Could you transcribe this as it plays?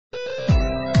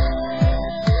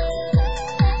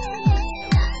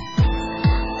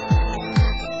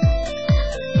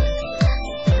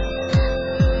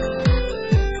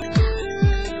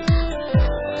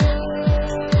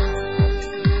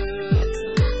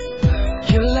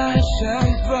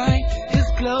shines bright, His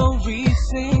glory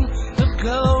sing. The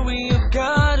glory of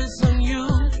God is on you.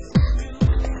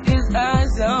 His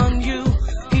eyes on you.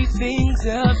 He thinks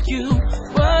of you.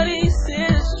 What He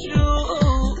says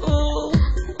true.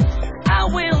 I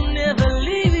will never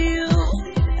leave you.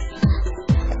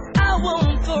 I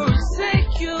won't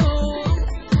forsake you.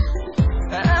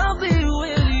 I'll be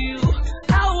with you.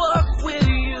 I'll walk with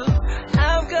you.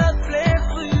 I've got plans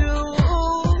for you.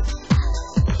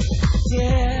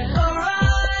 Yeah.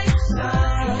 Alright,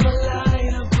 shine. You're the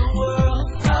light of the world.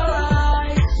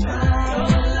 Alright, shine.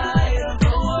 You're the light of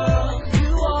the world.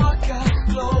 You are God's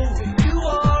glory. You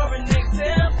are an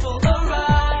example.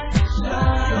 Alright,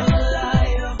 shine. You're the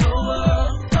light of the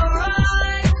world.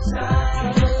 Alright, shine.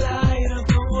 You're the light of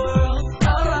the world.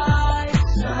 Alright,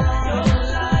 shine. You're the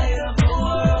light of the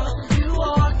world. You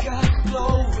are God's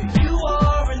glory. You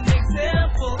are an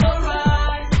example.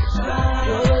 Alright, shine.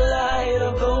 You're the light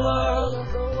of the world.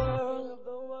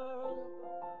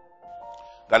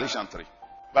 Galatians 3,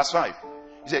 verse 5.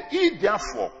 He said, He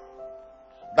therefore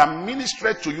that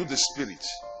ministered to you the Spirit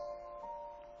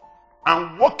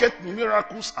and worketh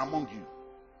miracles among you,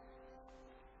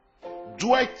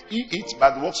 doeth ye it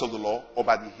by the works of the law or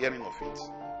by the hearing of it?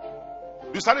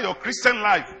 You started your Christian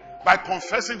life by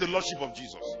confessing the Lordship of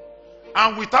Jesus.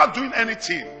 And without doing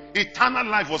anything, eternal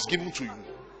life was given to you.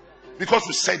 Because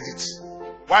you said it.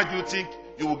 Why do you think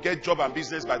you will get job and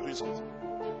business by doing something?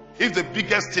 If the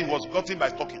biggest thing was gotten by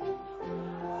talking.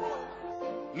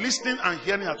 Listening and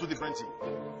hearing are two different things.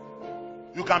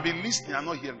 You can be listening and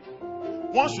not hearing.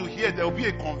 Once you hear, there will be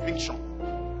a conviction.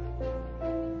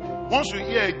 Once you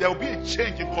hear, there will be a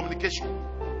change in communication.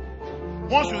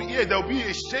 Once you hear, there will be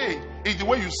a change in the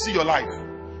way you see your life.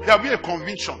 There will be a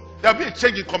conviction. There will be a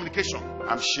change in communication.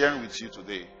 I'm sharing with you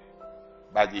today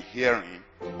by the hearing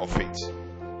of faith.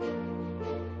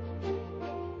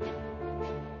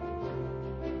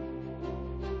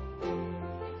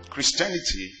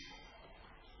 Christianity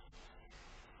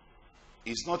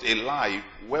is not a life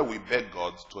where we beg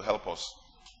God to help us.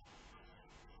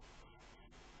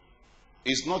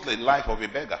 It's not a life of a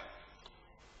beggar.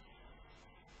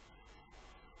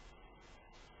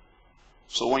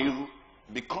 So when you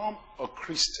become a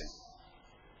Christian,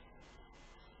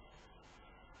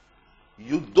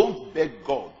 you don't beg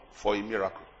God for a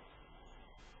miracle.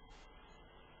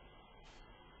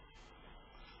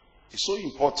 It's so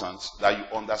important that you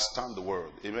understand the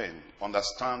word. Amen.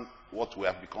 Understand what we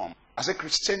have become. As a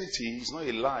Christianity is not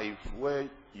a life where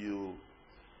you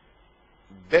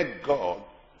beg God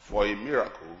for a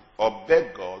miracle or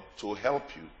beg God to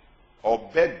help you or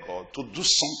beg God to do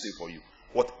something for you,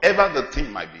 whatever the thing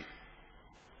might be.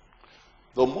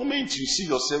 The moment you see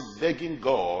yourself begging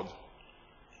God,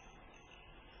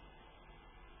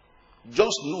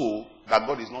 just know that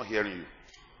God is not hearing you.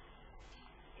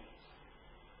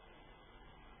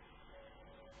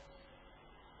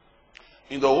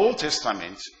 In the Old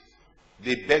Testament,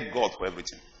 they begged God for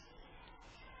everything.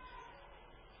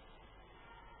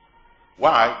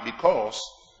 Why? Because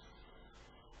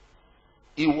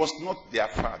He was not their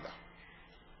father.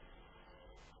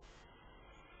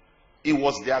 He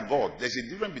was their God. There's a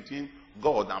difference between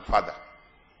God and father.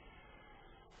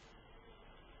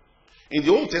 In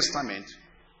the Old Testament,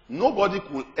 nobody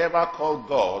could ever call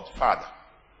God father.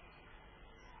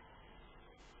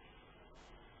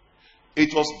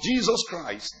 It was Jesus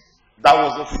Christ that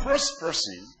was the first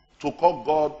person to call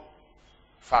God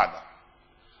Father.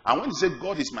 And when he said,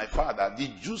 God is my Father, the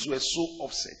Jews were so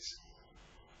upset.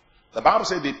 The Bible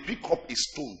said they pick up a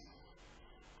stone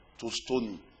to stone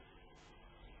him.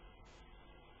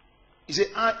 He said,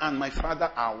 I and my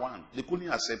Father are one. They couldn't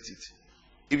accept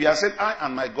it. If he had said, I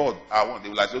and my God are one, they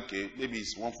would like, okay, maybe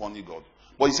it's one funny God.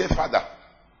 But he said, Father.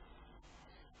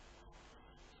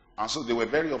 And so they were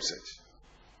very upset.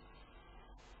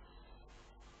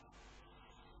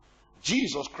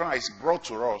 Jesus Christ brought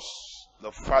to us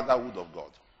the fatherhood of God.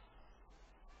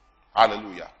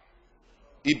 Hallelujah.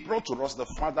 He brought to us the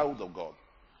fatherhood of God.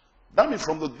 That means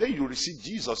from the day you receive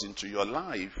Jesus into your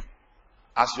life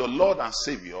as your Lord and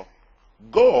Savior,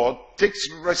 God takes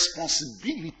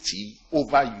responsibility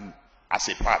over you as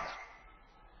a father.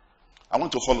 I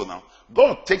want to follow now.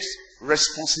 God takes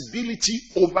responsibility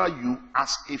over you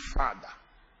as a father.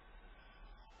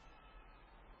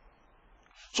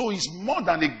 So he's more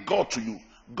than a God to you.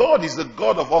 God is the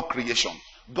God of all creation.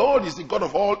 God is the God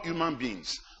of all human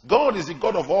beings. God is the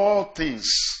God of all things.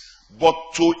 But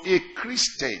to a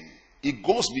Christian, it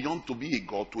goes beyond to be a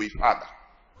God to a father.